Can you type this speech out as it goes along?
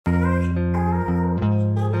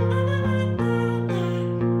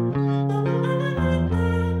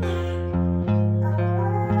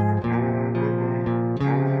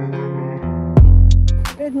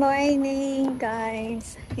morning,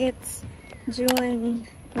 guys. It's June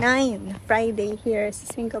 9, Friday here in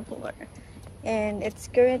Singapore. And it's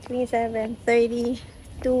currently 7:32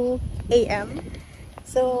 a.m.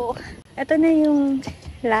 So, ito na yung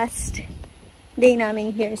last day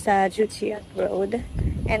namin here sa Juchiat Road.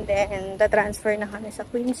 And then, the-transfer na kami sa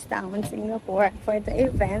Queenstown, Singapore for the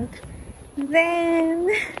event. Then,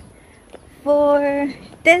 for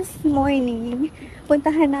this morning,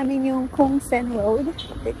 puntahan namin yung Koon Road.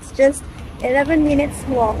 It's just 11 minutes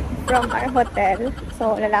walk from our hotel.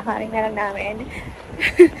 So, lalakarin na lang namin.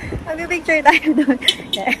 Mag-picture tayo doon.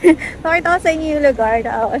 Pakita ko sa inyo yung lugar.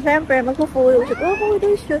 Siyempre, mag-photoshoot.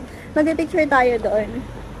 Photoshoot. Mag-picture tayo doon.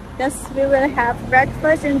 Just we will have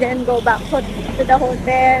breakfast and then go back to the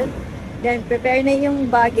hotel. Then, prepare na yung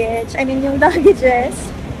baggage. I mean, yung luggages.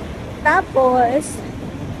 Tapos,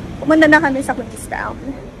 pumunta na kami sa Queenstown.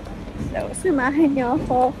 So, samahan niyo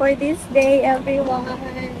ako for this day, everyone.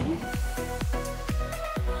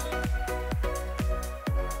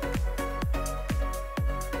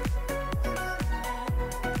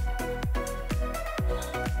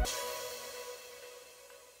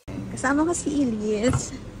 Kasama ko si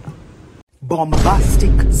Elise.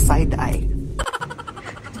 Bombastic side-eye.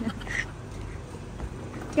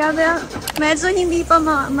 Grabe, medyo hindi pa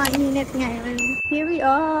mainit ngayon. Here we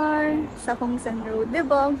are sa Koon Road.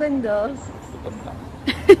 Diba? Ang ganda.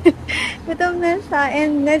 Gutom na siya.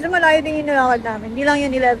 And medyo malayo din yung nilakad namin. Hindi lang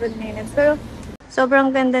yun 11 minutes. Pero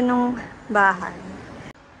sobrang ganda nung bahay.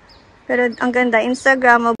 Pero ang ganda.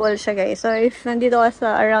 Instagrammable siya, guys. So if nandito ka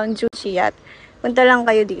sa around Juchiat, punta lang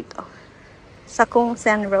kayo dito. Sa Koon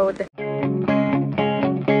Road.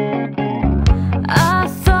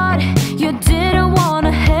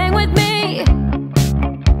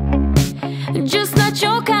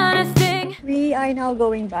 We are now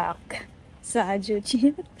going back sa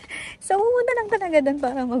Juchiat. So, pumunta lang talaga doon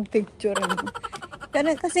para mag-picture.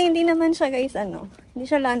 Kasi hindi naman siya, guys, hindi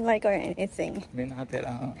siya landmark or anything. May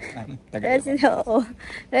nakatira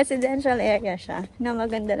Residential area siya na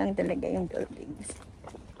maganda lang talaga yung buildings.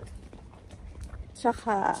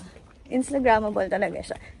 Tsaka, Instagrammable talaga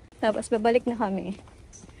siya. Tapos, babalik na kami.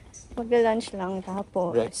 Mag-lunch lang,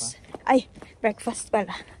 tapos... Breakfast. Ay, breakfast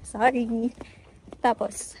pala. Sorry.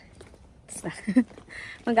 Tapos,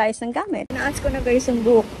 mag-ayos ng gamit. Naas ko na, guys, yung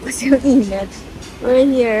buhok kasi yung init. We're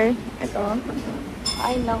here. Ito.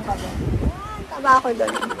 Kain lang kami. Taba ako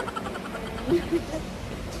doon.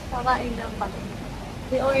 Kakain lang kami.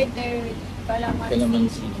 We ordered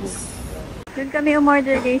calamansi. Doon kami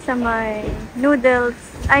umorder, guys, sa may noodles.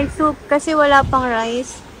 Ay, soup. Kasi wala pang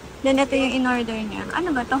rice. Then, ito yung in-order niya.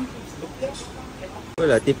 Ano ba to?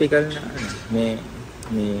 Wala. Typical na May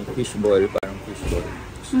fishball. Parang fishball.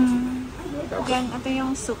 Then, ito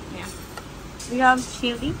yung soup niya. We have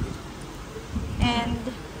chili. And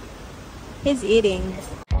he's eating.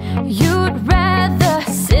 You'd rather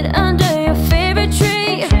sit under your favorite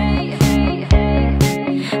tree.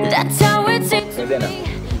 That's how it seems to me.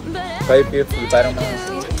 550, parang mga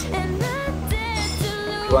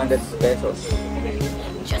 200 pesos.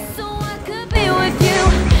 Just so I could be with you,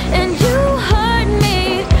 and you hurt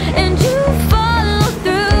me, and you follow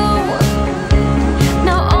through.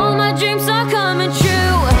 Now all my dreams are coming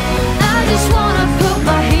true. I just wanna put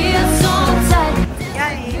my heels on tight.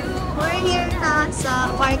 Guys, we're here na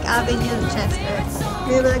sa Park Avenue, Chester.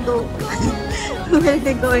 We will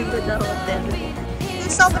be going to the hotel.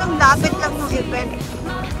 Sobrang lapit lang ng event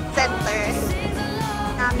center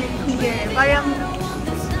namin here. Parang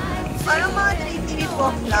mga 3-minute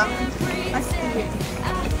walk lang. As in.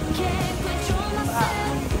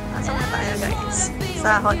 Pasok na tayo, guys.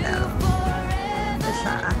 Sa hotel. Ito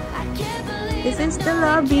siya. This is the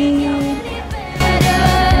lobby.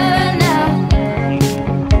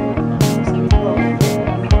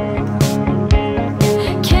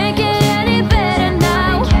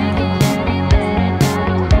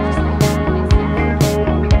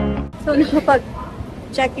 So,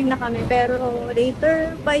 nakapag-check-in na kami. Pero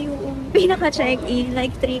later pa yung pinaka-check-in,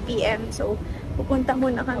 like 3 p.m. So, pupunta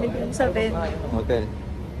muna kami dun sa venue. Hotel.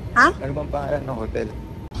 Ha? Ano bang pangalan ng hotel?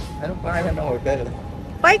 Anong pangalan ng hotel?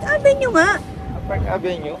 Park Avenue nga. Park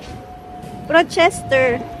Avenue?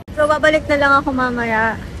 Rochester. So, babalik na lang ako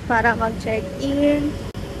mamaya para mag-check-in.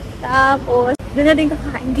 Tapos, doon na din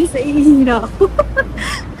kakain. Hindi sa ihina ako.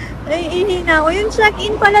 Ay, ihina ako. Yung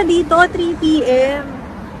check-in pala dito, 3 p.m.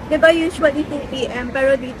 Diba usually 2 p.m.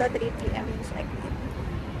 pero dito 3 p.m. yung check-in.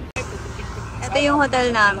 Ito yung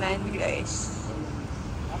hotel namin, guys.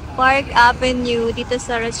 Park Avenue dito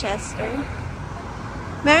sa Rochester.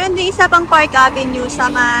 Meron din isa pang Park Avenue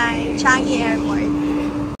sa may Changi Airport.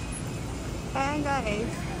 Ayan,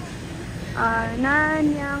 guys.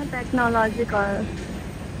 Nanyang Technological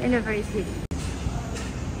University.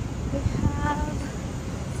 We have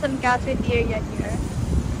some cafeteria here.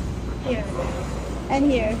 Here. And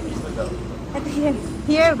here. At here.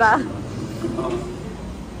 Here ba?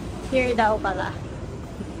 Here daw pala.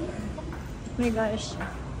 Oh my gosh.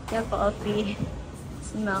 The coffee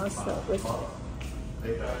smells so good.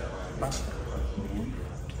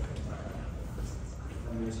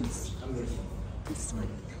 This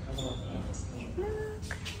one.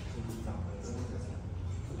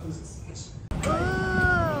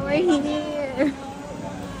 Oh, we're here.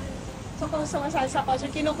 So, kung sumasalsa ko, so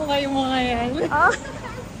kinukuha yung mga yan. Oh.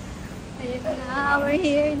 Ayun na, we're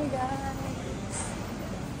here na guys.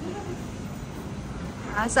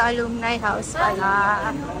 Sa alumni house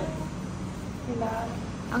pala.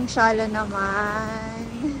 Ang shala naman.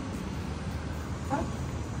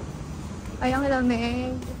 Ay, ang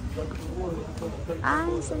lamig.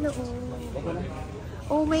 Sa loob.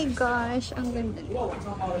 Oh my gosh, ang ganda.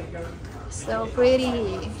 So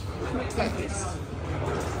pretty. Look guys.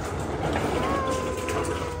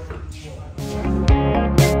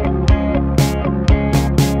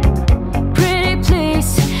 Pretty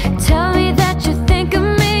please, tell me that you think of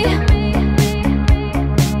me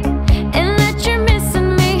and that you're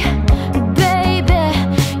missing me, baby.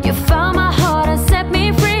 You found my heart and set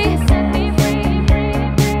me free.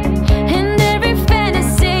 In every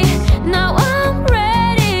fantasy, now I'm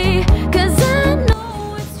ready, 'cause I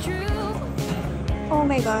know it's true. Oh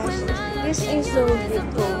my gosh, this is so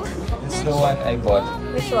beautiful. This is the one I bought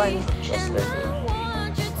Which one? yesterday.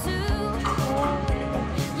 Want you to,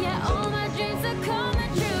 yeah, all my dreams are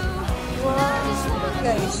coming true. Wow,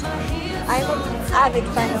 guys, I'm an avid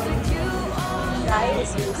fan of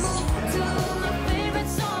guys. My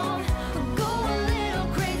favorite song, go a little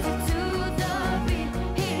crazy to the beat.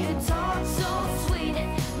 Hear you talk so sweet,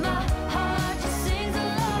 my heart just sings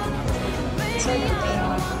along. So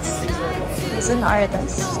famous. He's an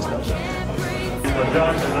artist. For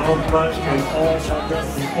John and Lovelots and all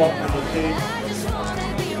members report to the team. I just wanna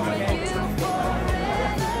be with you.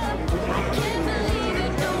 I can't believe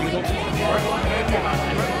it, no, we can't.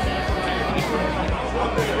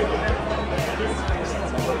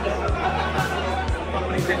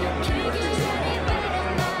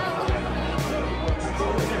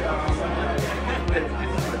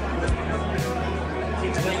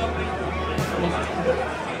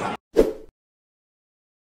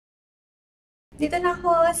 Dito na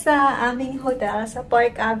ako sa aming hotel sa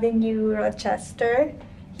Park Avenue, Rochester.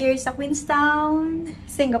 Here sa Queenstown,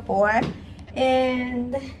 Singapore.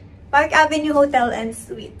 And Park Avenue Hotel and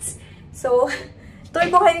Suites. So, tour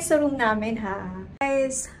ko kayo sa room namin ha.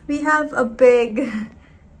 Guys, we have a big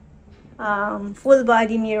full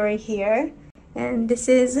body mirror here. And this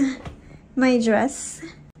is my dress.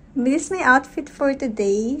 This is my outfit for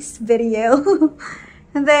today's video.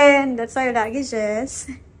 And then, that's our luggages.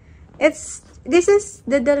 This is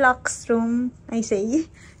the deluxe room, I say.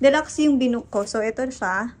 Deluxe yung binook ko. So, ito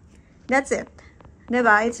siya. That's it.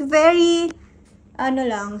 Diba? It's very,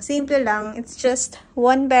 simple lang. It's just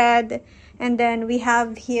one bed. And then, we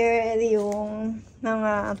have here yung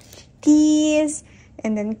mga teas.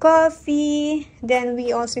 And then, coffee. Then,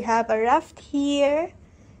 we also have a raft here.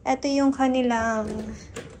 Ito yung kanilang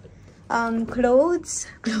clothes.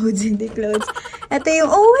 Hindi clothes. Ito yung,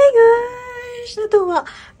 oh my gosh! Natuwa.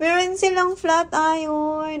 Meron silang flat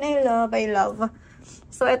iron. I love.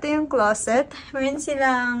 So, ito yung closet. Meron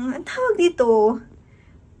silang, ang tawag dito?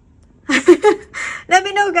 Let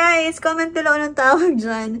me know guys. Comment below anong tawag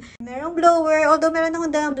dyan. Merong blower. Although meron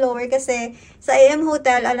akong dalang blower kasi sa AM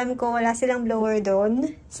Hotel, alam ko wala silang blower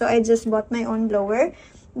doon. So, I just bought my own blower.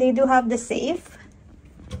 They do have the safe.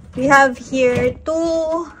 We have here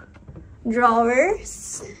 2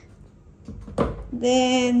 drawers.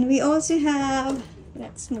 Then, we also have,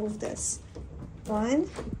 let's move this.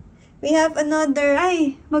 One. We have another,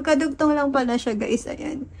 magkadugtong lang pala siya guys.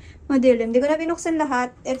 Ayan. Madilim. Hindi ko na binuksan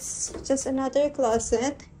lahat. It's just another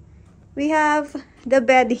closet. We have the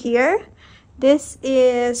bed here. This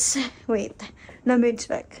is, wait, let me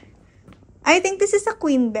check. I think this is a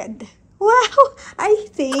queen bed. Wow! I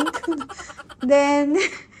think. Then,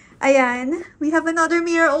 ayan. We have another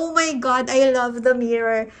mirror. Oh my God, I love the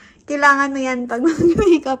mirror. Kailangan mo yan pag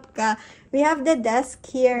mag-makeup ka. We have the desk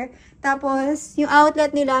here. Tapos, yung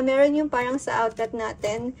outlet nila, meron yung parang sa outlet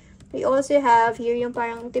natin. We also have here yung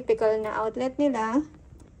parang typical na outlet nila.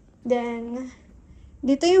 Then,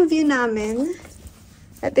 dito yung view namin.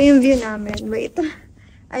 Ito yung view namin. Wait.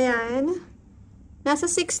 Ayan. Nasa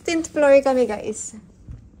 16th floor kami, guys.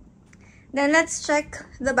 Then, let's check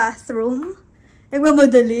the bathroom.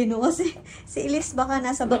 nagmamadali, no? Kasi si Elise baka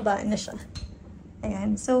nasa baba na siya.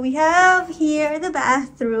 Ayan. So, we have here the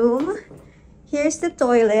bathroom. Here's the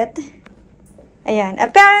toilet. Ayan.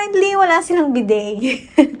 Apparently, wala silang bidet.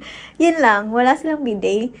 Yun lang. Wala silang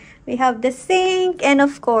bidet. We have the sink. And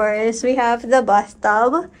of course, we have the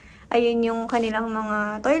bathtub. Ayun yung kanilang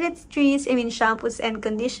mga toiletries. I mean, shampoos and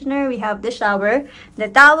conditioner. We have the shower. The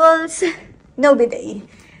towels. No bidet.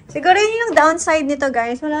 Siguro yun yung downside nito,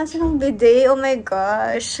 guys. Wala silang bidet. Oh my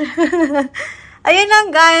gosh. Ayun lang,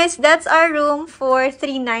 guys. That's our room for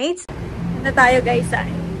 3 nights. Na tayo, guys,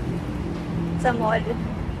 sa mall.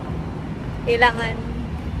 Kailangan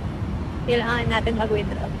natin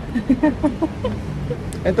mag-withdraw.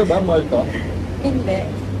 Ito ba, mall to? Hindi.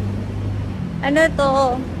 Ano to?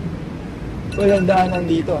 Walang daanan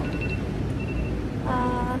dito.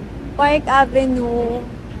 Park Avenue.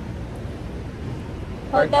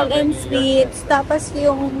 Park Hotel and Avenue. Suites. Tapos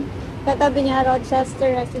yung katabi niya,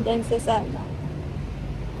 Rochester Residences.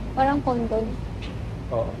 Parang condo.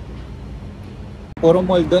 Oo. Puro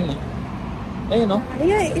mall doon eh. Ayun no?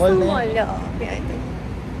 Ayun, Mall isang na mall. yan.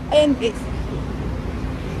 Ayun, guys.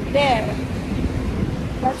 There.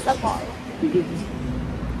 That's the mall.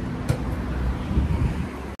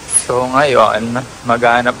 So ngayon,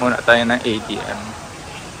 maghanap muna tayo ng ATM.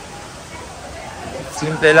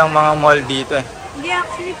 Simple lang mga mall dito eh. Hindi,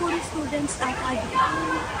 actually, puro students ata dito.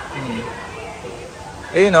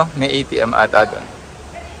 Ayun no, may ATM ata doon.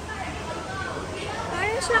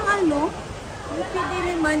 Parang siyang pwede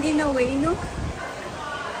naman in a way, no?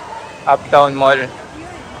 Uptown Mall.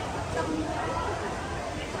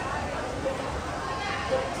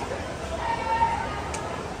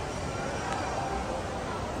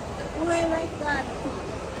 Oh, I like that.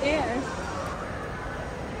 There.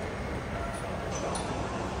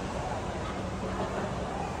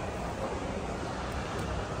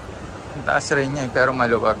 Ang taas rin niya eh, pero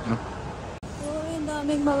maluwag no. Oh, yung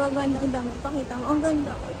daming magagandang damit. Pakita mo. Ang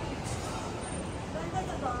ganda. Ganda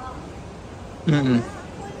diba?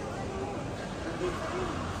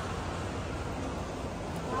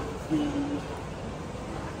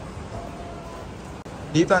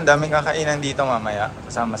 Dito ang daming kakainan dito mamaya.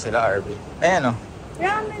 Kasama sila RV. Ayan o.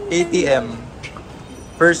 Ramen. ATM.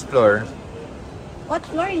 First floor. What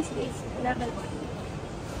floor is this? Level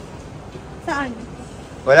 1. Saan?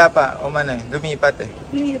 Wala pa. Umano eh. Lumipat eh.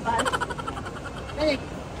 Lumipat. Balik.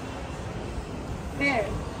 Where?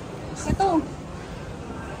 Ito.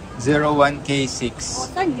 01K6. O,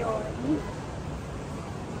 saan yun?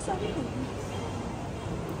 Saan yun?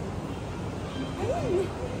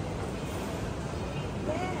 Ayun.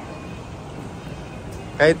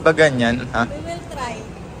 Kahit ba ganyan, ha? We will try.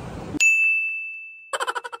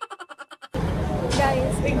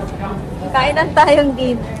 Guys, kain lang tayong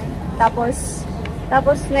dinner.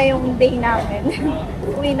 Tapos na yung day namin.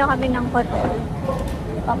 Uwi na kami ng hotel.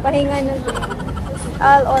 Papahinga na din.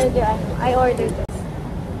 I ordered this.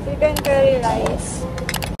 Chicken curry rice.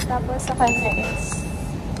 Tapos sa kanya is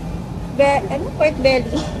pork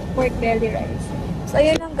belly. Pork belly rice. So,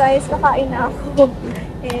 yun lang guys. Kakain na ako.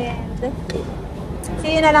 And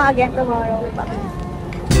see you na lang again tomorrow. Bye.